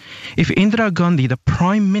else, if Indira Gandhi, the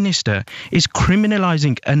Prime Minister, is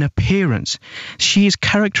criminalising an appearance, she is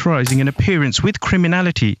characterising an appearance with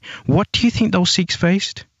criminality, what do you think those Sikhs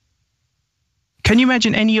faced? Can you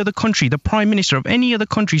imagine any other country, the Prime Minister of any other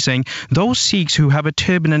country saying those Sikhs who have a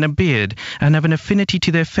turban and a beard and have an affinity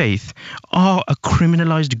to their faith are a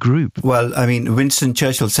criminalised group? Well, I mean, Winston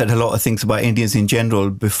Churchill said a lot of things about Indians in general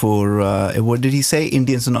before. What did he say?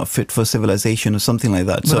 Indians are not fit for civilization or something like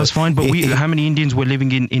that. Well, so that's fine, but how many Indians were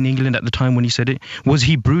living in England at the time when he said it? Was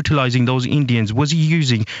he brutalising those Indians? Was he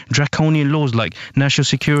using draconian laws like National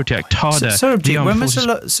Security Act, TADA? Sarbjit,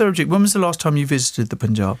 when was the last time you visited the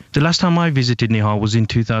Punjab? The last time I visited Nihal was in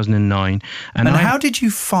 2009. And how did you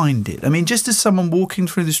find it? I mean, just as someone walking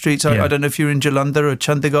through the streets, I don't know if you're in Jalandhar or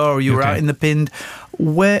Chandigarh or you were out in the Pind,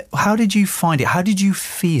 how did you find it? How did you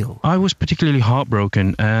feel? I was particularly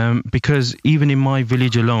heartbroken because even in my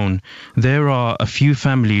village alone, there are a few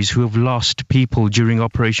families who have lost people during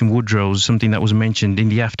Operation Woodrose, something that was mentioned in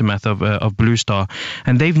the aftermath of Blue Star,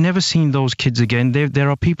 and they've never seen those kids again. There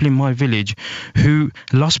are people in my village who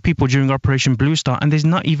lost people during Operation Blue Star, and there's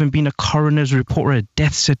not even been a coroner's report or a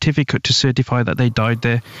death certificate to certify that they died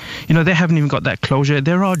there. You know, they haven't even got that closure.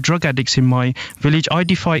 There are drug addicts in my village. I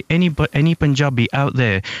defy any Punjabi out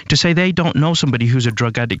there to say they don't know somebody who's a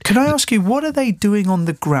drug addict. Can I ask you, what are they doing on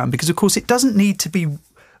the ground? Because, of course, it doesn't need to be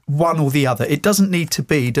one or the other. It doesn't need to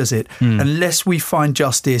be, does it? Unless we find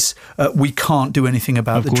justice, we can't do anything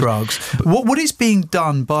about the drugs. What is being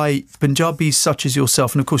done by Punjabis such as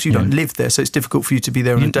yourself? And of course, you don't live there, so it's difficult for you to be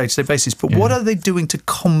there on a day-to-day basis. But what are they doing to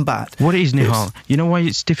combat What it is, Nihal? You know why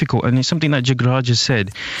it's difficult? And it's something that Jagraj has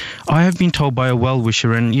said. I have been told by a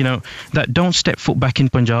well-wisher, and that don't step foot back in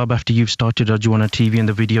Punjab after you've started RajoanaTV and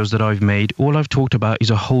the videos that I've made. All I've talked about is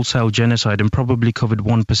a wholesale genocide and probably covered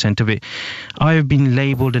 1% of it. I have been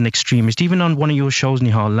labelled an extremist. Even on one of your shows,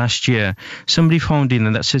 Nihal, last year, somebody phoned in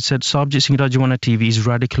and that said Sarbjit Singh RajoanaTV is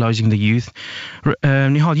radicalising the youth.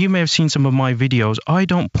 Nihal, you may have seen some of my videos. I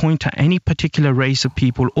don't point at any particular race of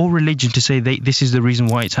people or religion to say this is the reason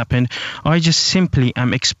why it's happened. I just simply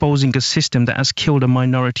am exposing a system that has killed a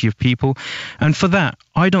minority of people, and for that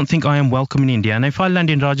I don't think I am welcome in India. And if I land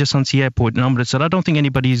in Rajasthansi airport in Amritsar, I don't think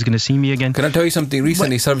anybody is going to see me again. Can I tell you something?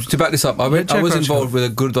 Recently, to back this up, I was involved with a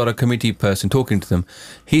Gurdwara committee person talking to them.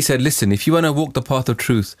 He said, listen, if you want to walk the path of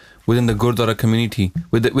truth within the Gurdwara community,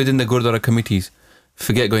 within the Gurdwara committees,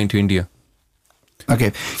 forget going to India.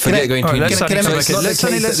 Okay. Forget going to India. If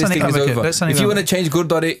you want to change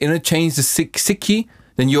Gurdwara, change the Sikhi,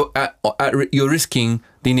 then you're risking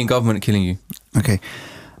the Indian government killing you. Okay.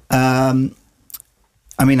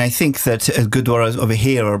 I mean, I think that Gurdwaras over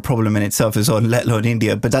here are a problem in itself as well, let alone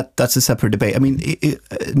India, but that's a separate debate. I mean,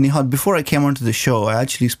 Nihal, before I came onto the show, I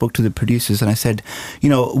actually spoke to the producers and I said,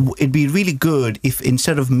 it'd be really good if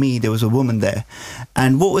instead of me, there was a woman there.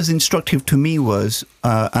 And what was instructive to me was,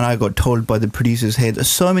 and I got told by the producers here, that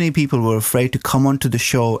so many people were afraid to come onto the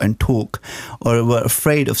show and talk, or were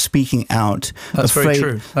afraid of speaking out. That's very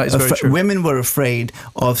true. That is very true. Women were afraid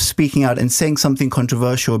of speaking out and saying something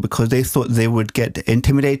controversial because they thought they would get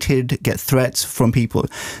intimidated, get threats from people.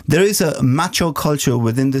 There is a macho culture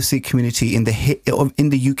within the Sikh community in the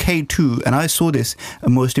UK too, and I saw this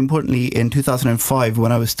most importantly in 2005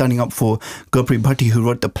 when I was standing up for Gurpreet Bhatti, who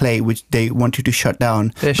wrote the play which they wanted to shut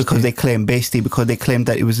down because they claimed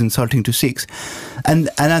that it was insulting to Sikhs. And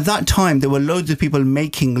at that time there were loads of people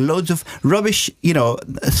making loads of rubbish,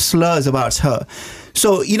 slurs about her.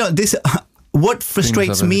 So, this... What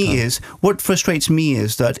frustrates me is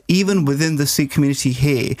that even within the Sikh community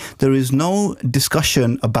here, there is no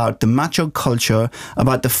discussion about the macho culture,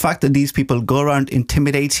 about the fact that these people go around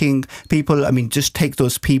intimidating people. I mean, just take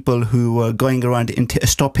those people who are going around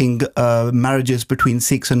stopping marriages between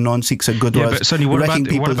Sikhs and non-Sikhs at Gurdwaras, but Sonny, what about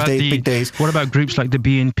groups like the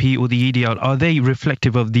BNP or the EDL? Are they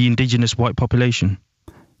reflective of the indigenous white population?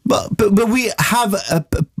 But we have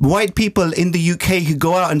white people in the UK who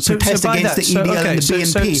go out and protest against the EDL and the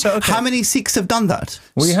BNP. How many Sikhs have done that?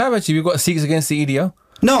 We have actually. We've got Sikhs against the EDL.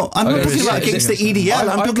 No, I'm not talking about against the EDL.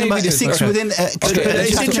 I'm talking about the Sikhs within.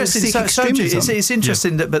 It's interesting. It's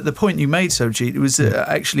interesting that, but the point you made, Sarbjit, was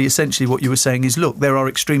actually essentially what you were saying is, look, there are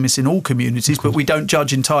extremists in all communities, but we don't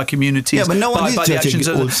judge entire communities. Yeah, but no one is judging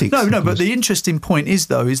all Sikhs. No, but the interesting point is,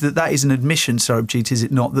 though, is that is an admission, Sarbjit, is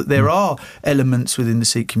it not, that there are elements within the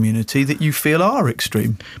Sikh community that you feel are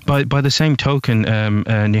extreme. By the same token,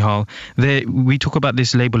 Nihal, we talk about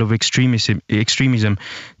this label of extremism.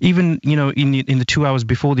 Even in the 2 hours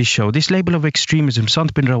before this show, this label of extremism,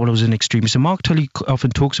 Sant Bindrawala was an extremist, and Mark Tully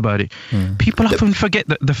often talks about it. People often forget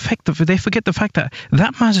the fact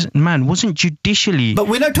that man wasn't judicially. But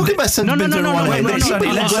we're not talking about Sant Bindrawala.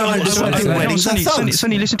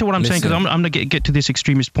 Sonny, listen to what I'm saying, because I'm going to get to this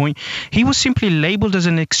extremist point. He was simply labelled as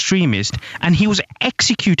an extremist, and he was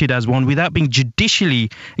executed as one without being judicially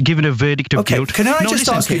given a verdict of guilt. Can I just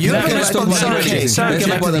ask you? Let's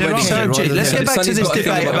get back to this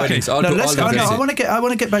debate. I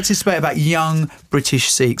want to get back to this debate about young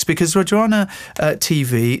British Sikhs, because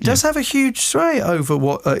RajoanaTV does have a huge sway over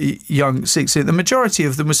what young Sikhs are. The majority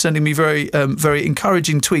of them were sending me very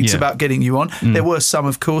encouraging tweets about getting you on. There were some,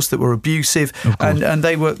 of course, that were abusive, and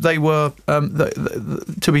they were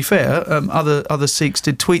to be fair, other Sikhs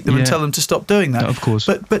did tweet them and tell them to stop doing that. Of course,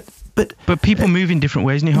 but people move in different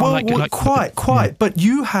ways, Nihal. Quite. But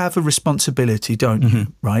you have a responsibility, don't you?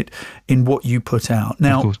 Right, in what you put out.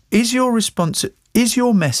 Now, is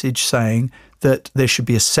your message saying that there should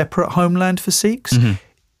be a separate homeland for Sikhs?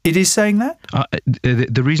 It is saying that?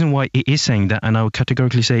 The reason why it is saying that, and I would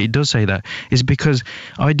categorically say it does say that, is because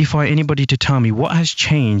I defy anybody to tell me what has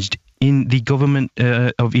changed in the government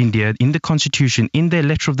of India, in the constitution, in their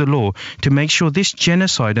letter of the law, to make sure this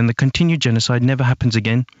genocide and the continued genocide never happens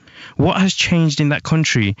again. What has changed in that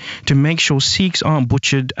country to make sure Sikhs aren't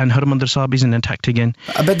butchered and Harmandir Sahib isn't attacked again?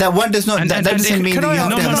 But that one does not. That doesn't mean that you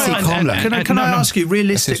have to have a Sikh homeland. Can I ask you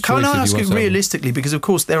realistically? Because of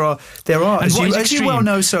course there are as you well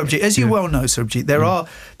know, Sarbjit,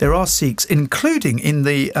 there are Sikhs, including in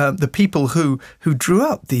the people who drew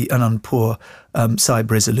up the Anandpur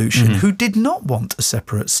Sahib resolution, who did not want a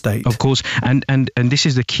separate state. Of course, and this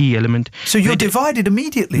is the key element. So you're divided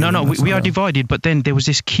immediately. No, we are divided. But then there was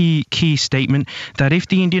this key statement that if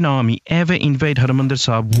the Indian army ever invade Harmandir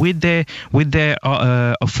Sahib with their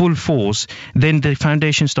full force, then the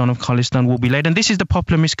foundation stone of Khalistan will be laid. And this is the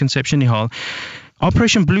popular misconception, Nihal.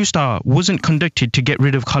 Operation Blue Star wasn't conducted to get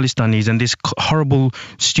rid of Khalistanis and this horrible,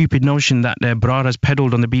 stupid notion that Brar has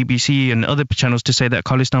peddled on the BBC and other channels to say that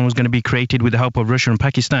Khalistan was going to be created with the help of Russia and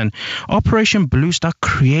Pakistan. Operation Blue Star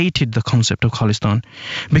created the concept of Khalistan,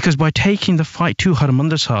 because by taking the fight to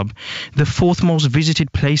Harmandir Sahib, the fourth most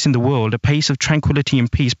visited place in the world, a place of tranquility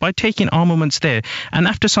and peace, by taking armaments there, and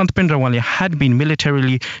after Sant Bindrawala had been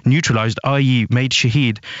militarily neutralized, i.e. made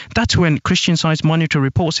shaheed, that's when Christian Science Monitor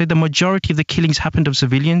report said the majority of the killings happened of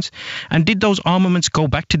civilians. And did those armaments go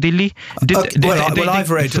back to Delhi? I've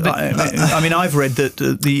read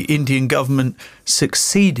that the Indian government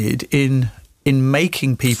succeeded in in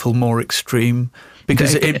making people more extreme.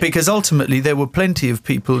 Because ultimately there were plenty of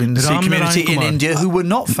people in the Sikh community in India who were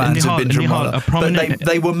not fans of Bindramala, but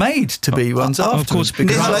they were made to be ones afterwards.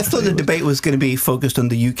 Nihal, I thought the debate was going to be focused on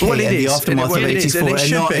the UK and the aftermath of 84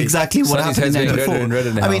 and not exactly what happened in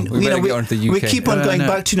 1984. I mean, we keep on going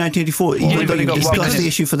back to 1984, even though you've discussed the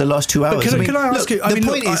issue for the last 2 hours. Can I ask you,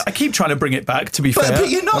 I keep trying to bring it back, to be fair. But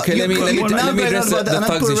you're not. Okay, let me address the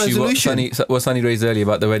thugs issue, what Sunny raised earlier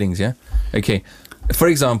about the weddings, yeah? Okay. For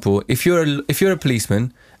example, if you're a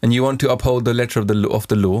policeman and you want to uphold the letter of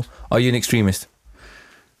the law, are you an extremist?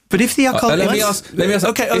 But if the occult... let me ask.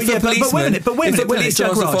 Okay, but wait a minute,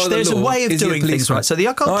 Jagraj, there's a way of doing things, right? So the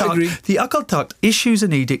occult tact issues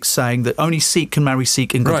an edict saying that only Sikh can marry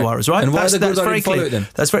Sikh in Gurdwaras, right? And why the Gurdwara didn't follow it then?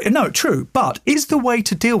 That's very... No, true. But is the way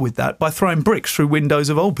to deal with that by throwing bricks through windows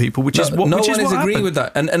of old people, which is what no which one is agreeing with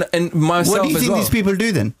that. And myself what do you as think well. these people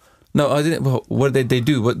do then? No, I didn't. Well, what did they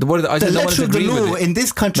do? The letter of the law in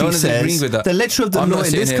this country says the letter of the law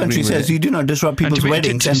in this country says you do not disrupt people's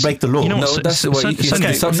weddings and break the law. No, that's what you can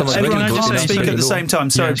disrupt someone's wedding. Everyone can't speak at the same time.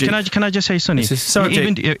 Sorry, can I just say, Sonny?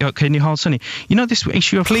 Okay, Nihal, Sonny. You know this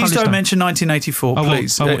issue of please don't mention 1984,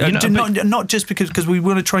 please. Not just because we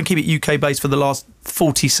want to try and keep it UK based for the last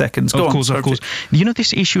 40 seconds. Of course. You know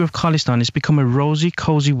this issue of Khalistan has become a rosy,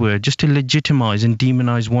 cosy word just to legitimise and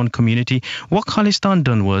demonise one community. What Khalistan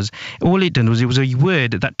done was. All it done was it was a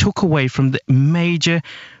word that took away from the major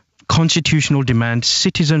constitutional demand,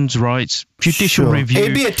 citizens' rights, judicial review.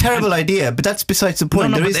 It'd be a terrible idea, but that's besides the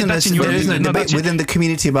point. There isn't a debate within the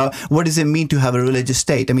community about what does it mean to have a religious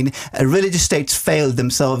state. I mean, religious states failed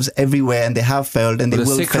themselves everywhere, and they have failed, and they will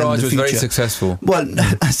fail in the future. The Sikh Raj was very successful. Well,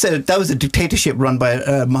 I said that was a dictatorship run by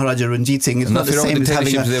Maharaja Ranjit Singh. It's not the same as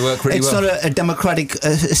having not a democratic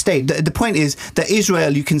state. The point is that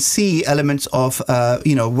Israel, you can see elements of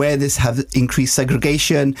where this have increased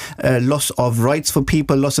segregation, loss of rights for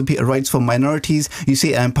people, loss of rights for minorities. You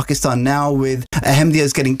see it in Pakistan now with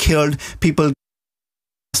Ahmadiyas getting killed, people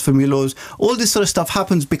blasphemy laws. All this sort of stuff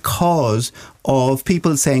happens because of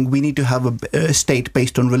people saying we need to have a state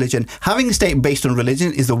based on religion. Having a state based on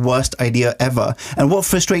religion is the worst idea ever. And what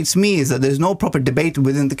frustrates me is that there's no proper debate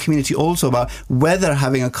within the community also about whether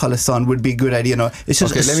having a Khalistan would be a good idea. No, it's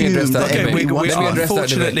just assumed that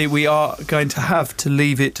unfortunately, we are going to have to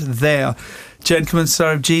leave it there. Gentlemen,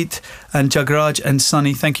 Sarbjit and Jagraj and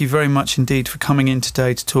Sunny, thank you very much indeed for coming in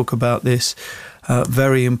today to talk about this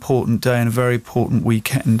very important day and a very important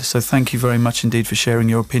weekend. So thank you very much indeed for sharing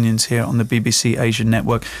your opinions here on the BBC Asian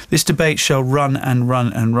Network. This debate shall run and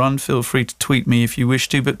run and run. Feel free to tweet me if you wish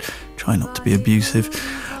to, but try not to be abusive.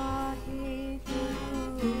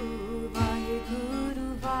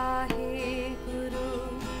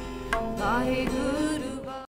 Vaheguru